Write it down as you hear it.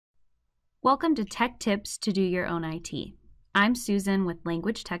Welcome to Tech Tips to Do Your Own IT. I'm Susan with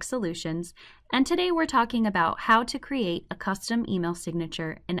Language Tech Solutions, and today we're talking about how to create a custom email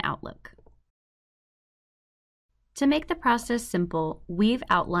signature in Outlook. To make the process simple, we've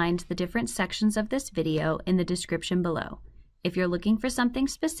outlined the different sections of this video in the description below. If you're looking for something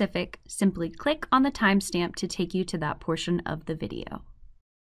specific, simply click on the timestamp to take you to that portion of the video.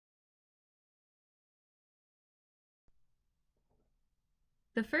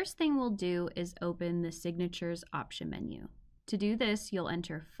 The first thing we'll do is open the Signatures option menu. To do this, you'll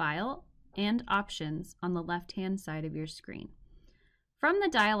enter File and Options on the left-hand side of your screen. From the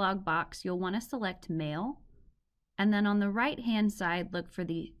dialog box, you'll want to select Mail, and then on the right-hand side, look for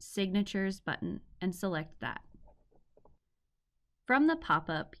the Signatures button and select that. From the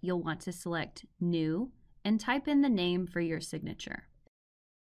pop-up, you'll want to select New and type in the name for your signature.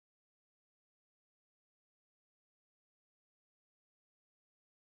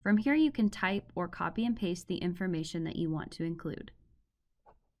 From here, you can type or copy and paste the information that you want to include.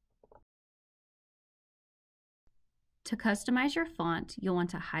 To customize your font, you'll want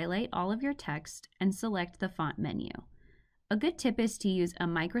to highlight all of your text and select the font menu. A good tip is to use a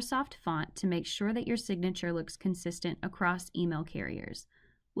Microsoft font to make sure that your signature looks consistent across email carriers.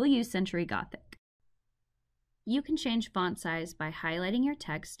 We'll use Century Gothic. You can change font size by highlighting your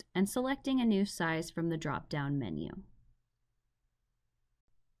text and selecting a new size from the drop-down menu.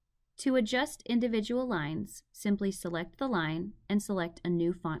 To adjust individual lines, simply select the line and select a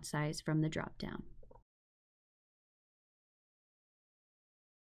new font size from the drop-down.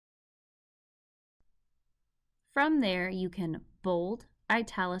 From there, you can bold,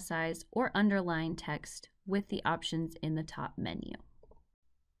 italicize, or underline text with the options in the top menu.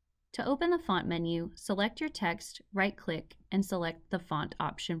 To open the font menu, select your text, right-click, and select the font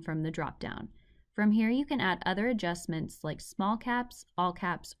option from the drop-down. From here, you can add other adjustments like small caps, all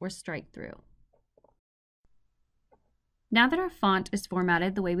caps, or strike through. Now that our font is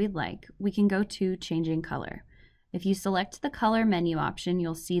formatted the way we'd like, we can go to changing color. If you select the color menu option,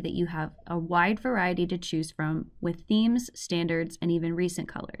 you'll see that you have a wide variety to choose from with themes, standards, and even recent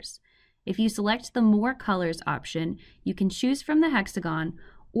colors. If you select the More Colors option, you can choose from the hexagon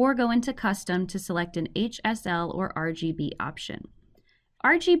or go into Custom to select an HSL or RGB option.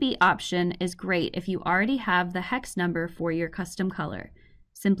 RGB option is great if you already have the hex number for your custom color.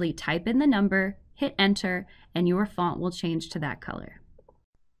 Simply type in the number, hit enter, and your font will change to that color.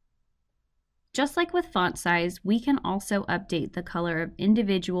 Just like with font size, we can also update the color of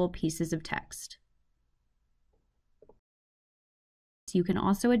individual pieces of text. You can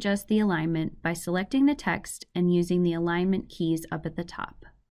also adjust the alignment by selecting the text and using the alignment keys up at the top.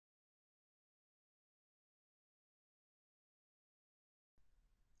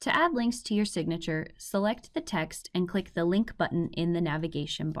 To add links to your signature, select the text and click the link button in the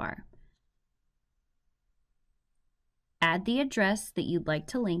navigation bar. Add the address that you'd like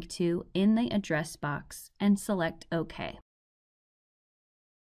to link to in the address box and select OK.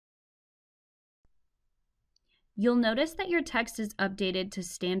 You'll notice that your text is updated to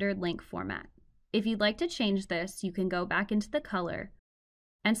standard link format. If you'd like to change this, you can go back into the color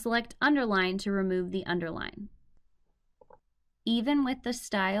and select Underline to remove the underline. Even with the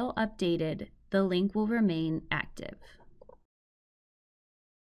style updated, the link will remain active.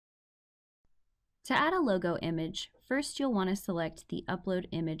 To add a logo image, first you'll want to select the Upload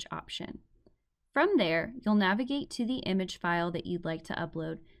Image option. From there, you'll navigate to the image file that you'd like to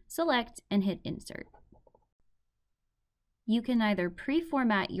upload, select, and hit Insert. You can either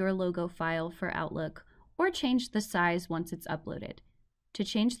pre-format your logo file for Outlook or change the size once it's uploaded. To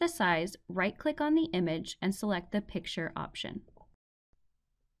change the size, right-click on the image and select the Picture option.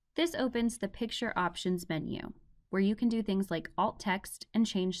 This opens the Picture Options menu, where you can do things like alt text and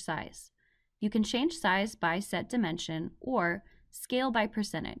change size. You can change size by set dimension or scale by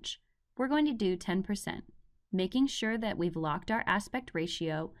percentage. We're going to do 10%. Making sure that we've locked our aspect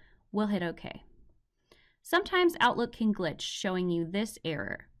ratio, we'll hit OK. Sometimes Outlook can glitch, showing you this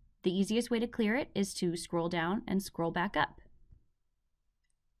error. The easiest way to clear it is to scroll down and scroll back up.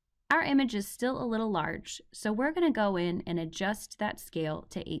 Our image is still a little large, so we're going to go in and adjust that scale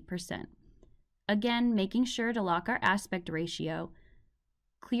to 8%. Again, making sure to lock our aspect ratio,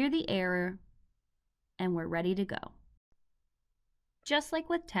 clear the error, and we're ready to go. Just like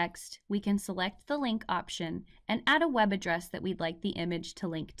with text, we can select the link option and add a web address that we'd like the image to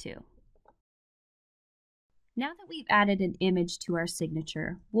link to. Now that we've added an image to our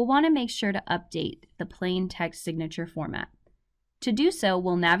signature, we'll want to make sure to update the plain text signature format. To do so,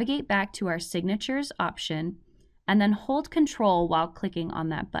 we'll navigate back to our Signatures option and then hold Control while clicking on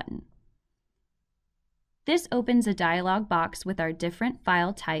that button. This opens a dialog box with our different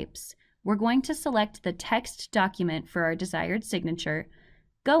file types we're going to select the text document for our desired signature,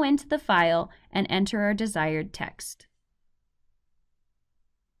 go into the file, and enter our desired text.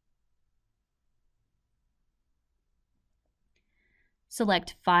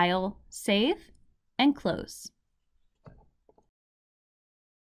 Select File, Save, and Close.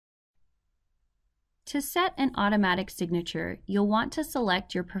 To set an automatic signature, you'll want to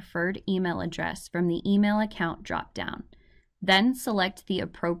select your preferred email address from the Email Account drop-down. Then select the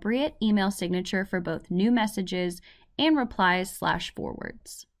appropriate email signature for both new messages and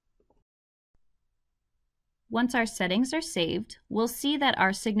replies/forwards. Once our settings are saved, we'll see that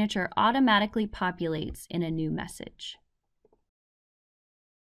our signature automatically populates in a new message.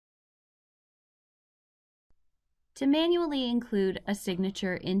 To manually include a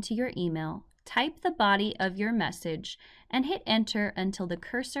signature into your email, type the body of your message and hit Enter until the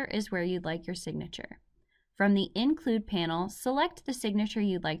cursor is where you'd like your signature. From the Include panel, select the signature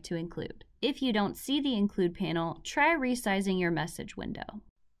you'd like to include. If you don't see the Include panel, try resizing your message window.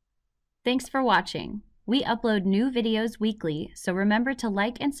 Thanks for watching. We upload new videos weekly, so remember to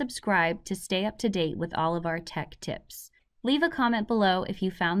like and subscribe to stay up to date with all of our tech tips. Leave a comment below if you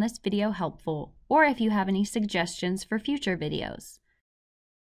found this video helpful or if you have any suggestions for future videos.